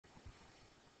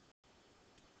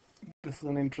This is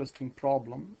an interesting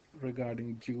problem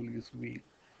regarding Julie's wheel.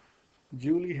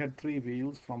 Julie had three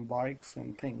wheels from bikes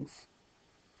and things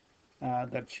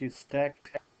that she stacked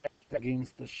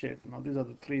against the shed. Now these are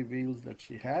the three wheels that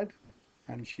she had,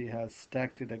 and she has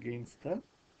stacked it against the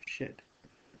shed.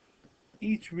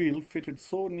 Each wheel fitted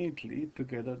so neatly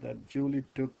together that Julie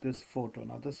took this photo.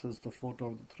 Now this is the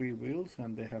photo of the three wheels,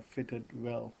 and they have fitted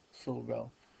well, so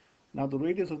well. Now the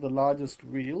radius of the largest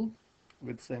wheel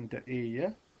with center A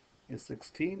here is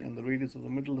 16, and the radius of the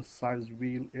middle sized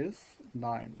wheel is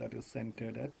 9, that is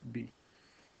centered at B.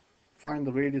 Find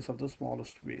the radius of the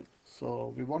smallest wheel.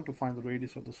 So we want to find the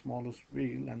radius of the smallest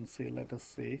wheel, and say, let us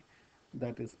say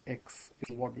that is X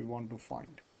is what we want to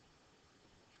find.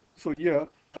 So here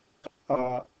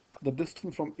uh, the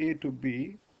distance from A to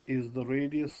B is the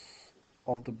radius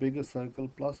of the bigger circle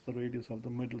plus the radius of the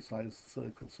middle sized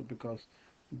circle. So because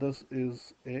this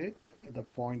is the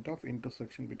point of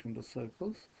intersection between the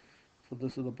circles, so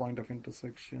this is the point of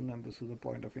intersection and this is the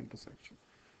point of intersection.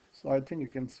 So I think you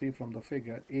can see from the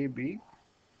figure AB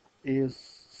is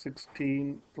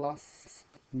 16 plus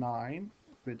 9,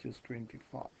 which is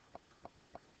 25.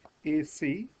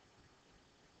 AC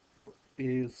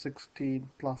is 16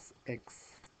 plus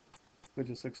X, which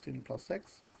is 16 plus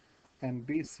X, and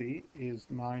BC is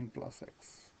 9 plus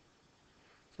X.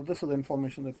 So this is the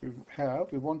information that we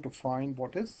have. We want to find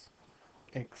what is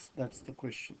X. That's the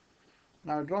question.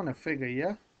 Now I've drawn a figure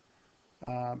here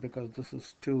because this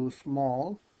is too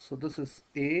small. So this is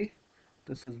A,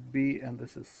 this is B, and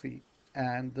this is C,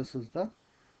 and this is the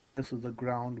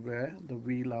ground where the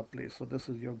wheel are placed. So this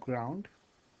is your ground.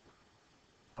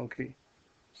 Okay.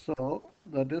 So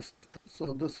this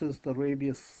is the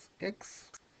radius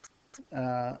X.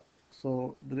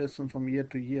 So the distance from here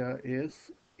to here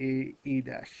is AE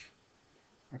dash.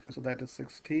 Okay, so that is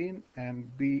 16,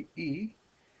 and BE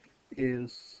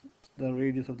is the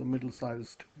radius of the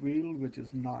middle-sized wheel, which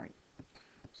is 9.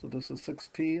 So this is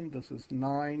 16, this is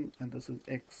 9, and this is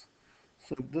X.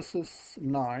 So this is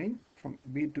 9, from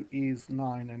B to E is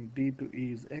 9, and D to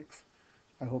E is X.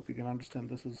 I hope you can understand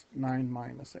this is 9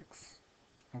 minus X.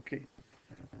 Okay.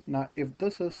 Now if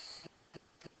this is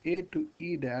A to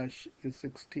E dash is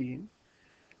 16,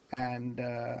 and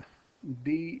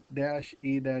D dash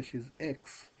E dash is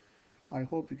X, I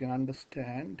hope you can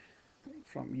understand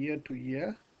from year to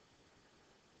year.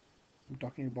 I'm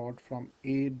talking about from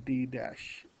AD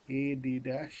dash. AD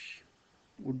dash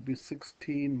would be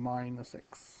 16 minus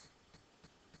X.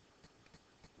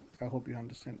 I hope you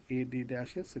understand. AD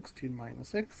dash is 16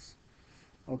 minus X.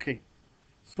 Okay.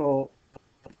 So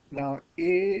now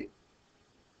ABE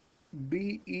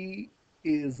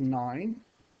is 9,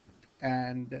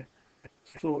 and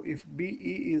so if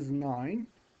BE is 9,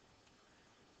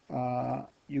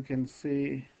 you can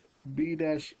say B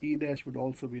dash E dash would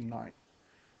also be 9.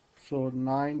 So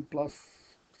 9 plus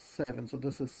 7, so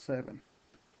this is 7,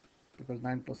 because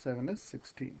 9 plus 7 is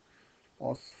 16.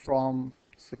 Or from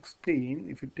 16,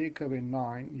 if you take away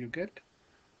 9, you get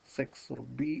 6. So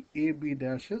AB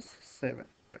dash is 7.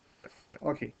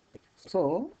 Okay,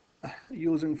 so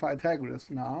using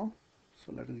Pythagoras now,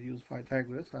 so let us use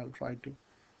Pythagoras. I'll try to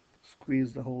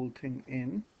squeeze the whole thing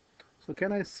in. So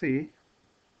can I say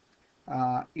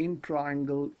in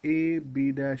triangle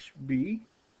AB dash B,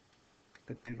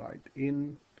 let me write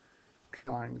in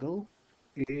triangle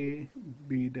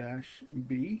AB dash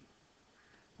B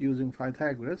using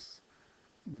Pythagoras,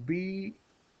 B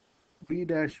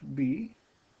dash B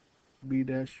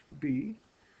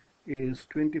is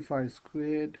 25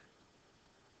 squared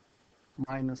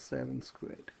minus 7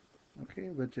 squared, okay,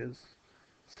 which is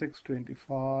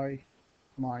 625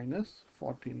 minus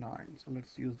 49. So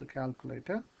let's use the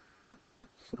calculator.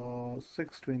 So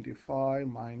 625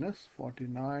 minus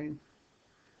 49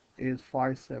 is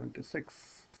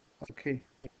 576. Okay,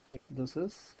 this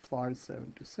is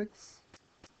 576.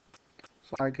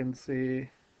 So I can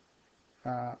say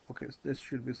okay, so this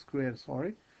should be square,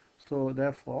 sorry. So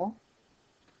therefore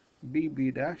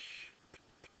BB dash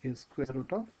is square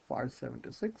root of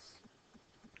 576,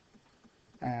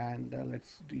 and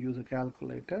let's use a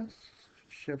calculator.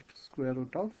 Shift square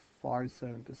root of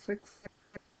 576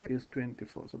 is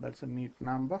 24. So that's a neat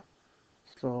number.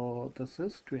 So this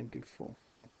is 24.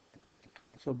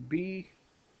 So B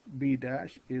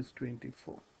dash is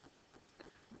 24.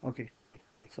 Okay,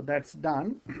 so that's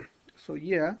done. So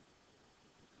here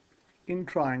in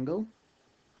triangle,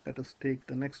 let us take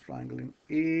the next triangle in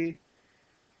A.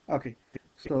 Okay,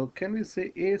 so can we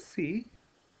say AC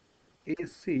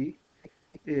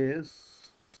is,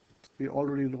 we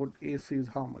already wrote AC is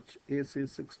how much? AC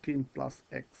is 16 plus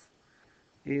X.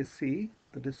 AC,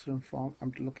 the distance from,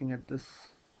 I'm looking at this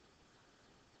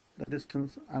the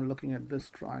distance, I'm looking at this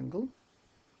triangle.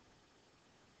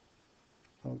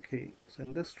 Okay, so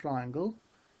in this triangle,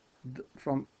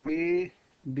 from A,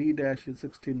 D dash is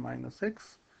 16 minus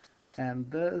x, and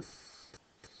this,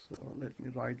 so let me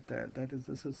write that, that is,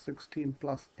 this is 16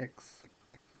 plus x.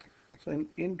 So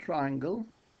in triangle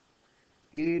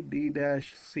AD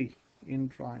dash C, in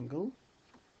triangle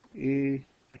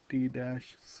AD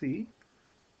dash C,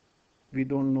 we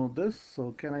don't know this,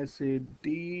 so can I say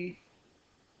D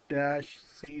dash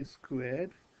C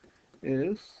squared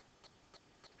is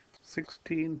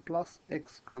 16 plus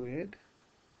x squared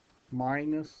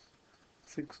minus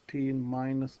 16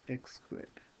 minus x squared.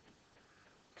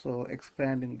 So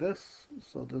expanding this,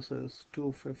 so this is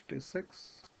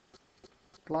 256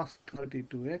 plus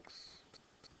 32x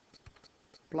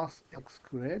plus x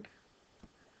squared.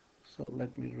 So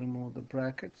let me remove the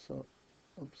bracket. So,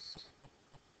 oops,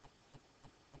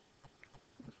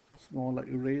 smaller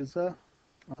eraser.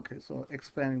 Okay, so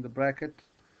expanding the bracket.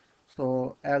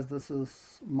 So as this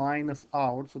is minus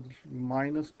out, so this will be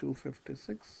minus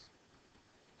 256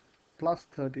 plus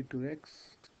 32x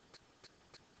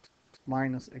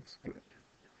minus x squared.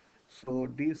 So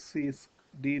d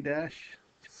dash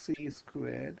c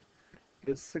squared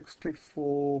is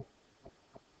 64x,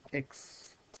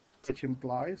 which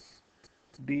implies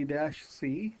d dash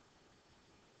c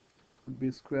would be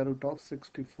square root of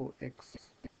 64x,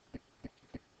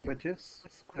 which is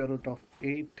square root of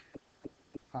 8,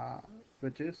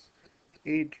 which is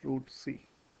 8 root c,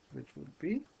 which would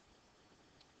be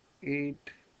 8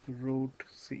 root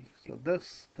c. So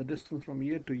this, the distance from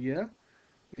here to here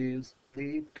is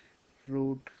 8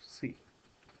 root c.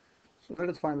 So let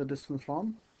us find the distance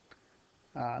from,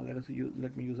 let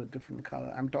me use a different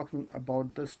color. I'm talking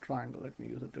about this triangle. Let me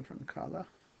use a different color.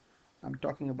 I'm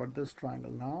talking about this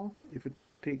triangle now. If you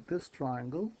take this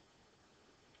triangle,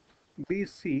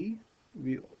 BC,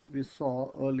 we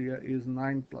saw earlier, is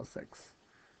 9 plus x.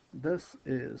 This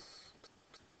is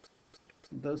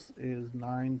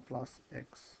 9 plus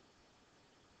x.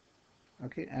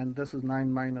 Okay, and this is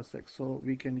 9 minus x. So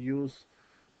we can use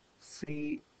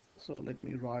C. So let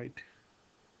me write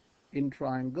in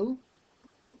triangle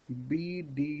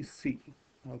BDC.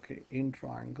 Okay, in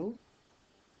triangle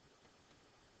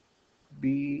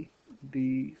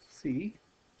BDC,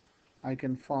 I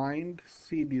can find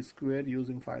CD squared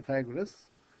using Pythagoras.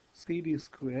 CD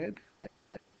squared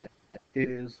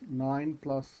is 9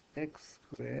 plus x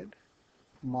squared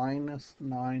minus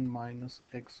 9 minus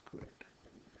x squared.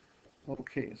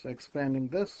 Okay, so expanding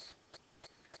this,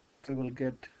 we will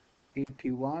get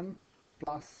 81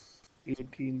 plus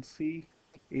 18c,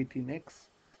 18x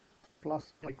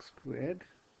plus x squared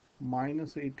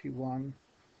minus 81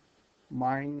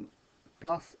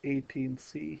 plus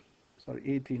 18c, sorry,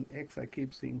 18x, I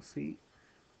keep saying c,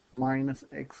 minus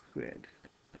x squared.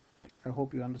 I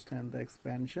hope you understand the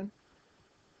expansion,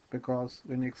 because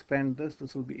when you expand this,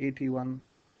 this will be 81.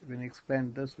 When you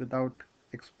expand this without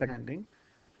expanding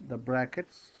the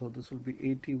brackets, so this will be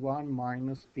 81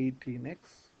 minus 18x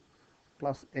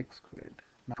plus x squared.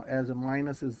 Now as a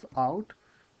minus is out,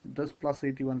 this plus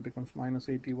 81 becomes minus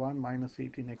 81, minus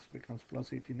 18x becomes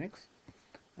plus 18x,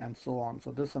 and so on.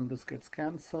 So this and this gets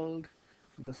cancelled,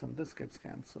 this and this gets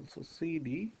cancelled. So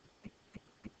CD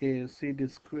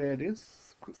squared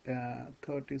is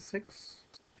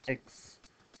 36x,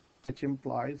 which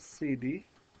implies CD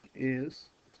is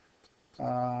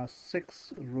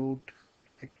 6 root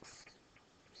x.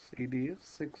 CD is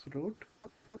 6 root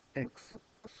x.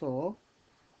 So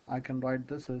I can write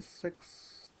this as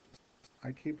 6.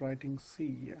 I keep writing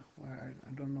c here.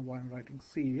 I don't know why I'm writing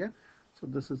c here. So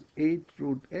this is 8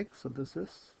 root x. So this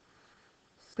is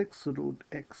 6 root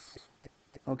x.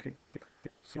 Okay.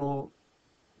 So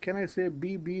can I say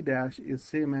BB dash is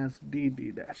same as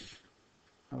DD dash?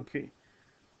 Okay.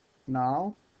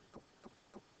 Now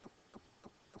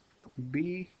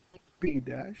BB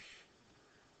dash,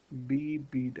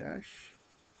 BB dash,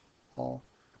 or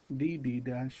DD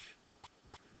dash,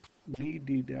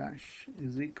 DD dash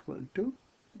is equal to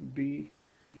BB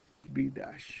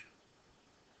dash.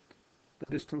 The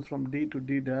distance from D to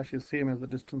D dash is same as the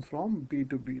distance from B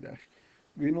to B dash.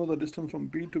 We know the distance from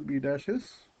B to B dash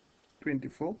is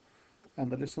 24,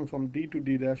 and the distance from D to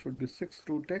D dash would be 6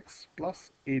 root x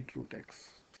plus 8 root x.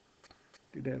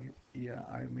 Yeah,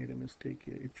 I made a mistake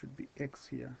here. It should be x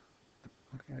here.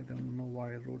 Okay, I don't know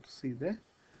why I wrote C there.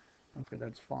 Okay,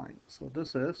 that's fine. So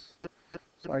this is,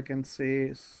 so I can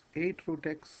say 8 root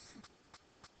x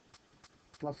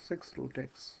plus 6 root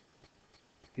x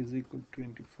is equal to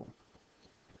 24.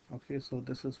 Okay, so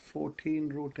this is 14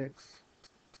 root x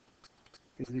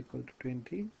is equal to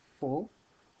 24.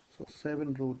 So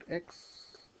 7 root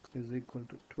x is equal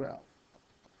to 12.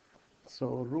 So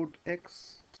root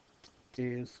x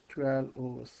is 12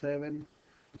 over 7.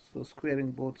 So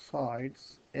squaring both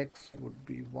sides, x would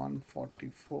be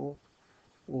 144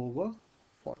 over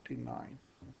 49.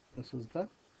 This is the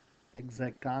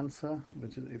exact answer,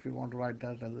 which is, if you want to write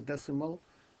that as a decimal,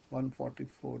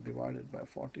 144 divided by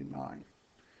 49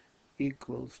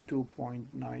 equals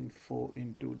 2.94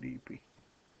 into dp.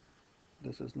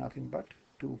 This is nothing but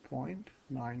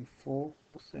 2.94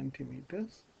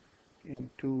 centimeters in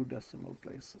two decimal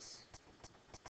places.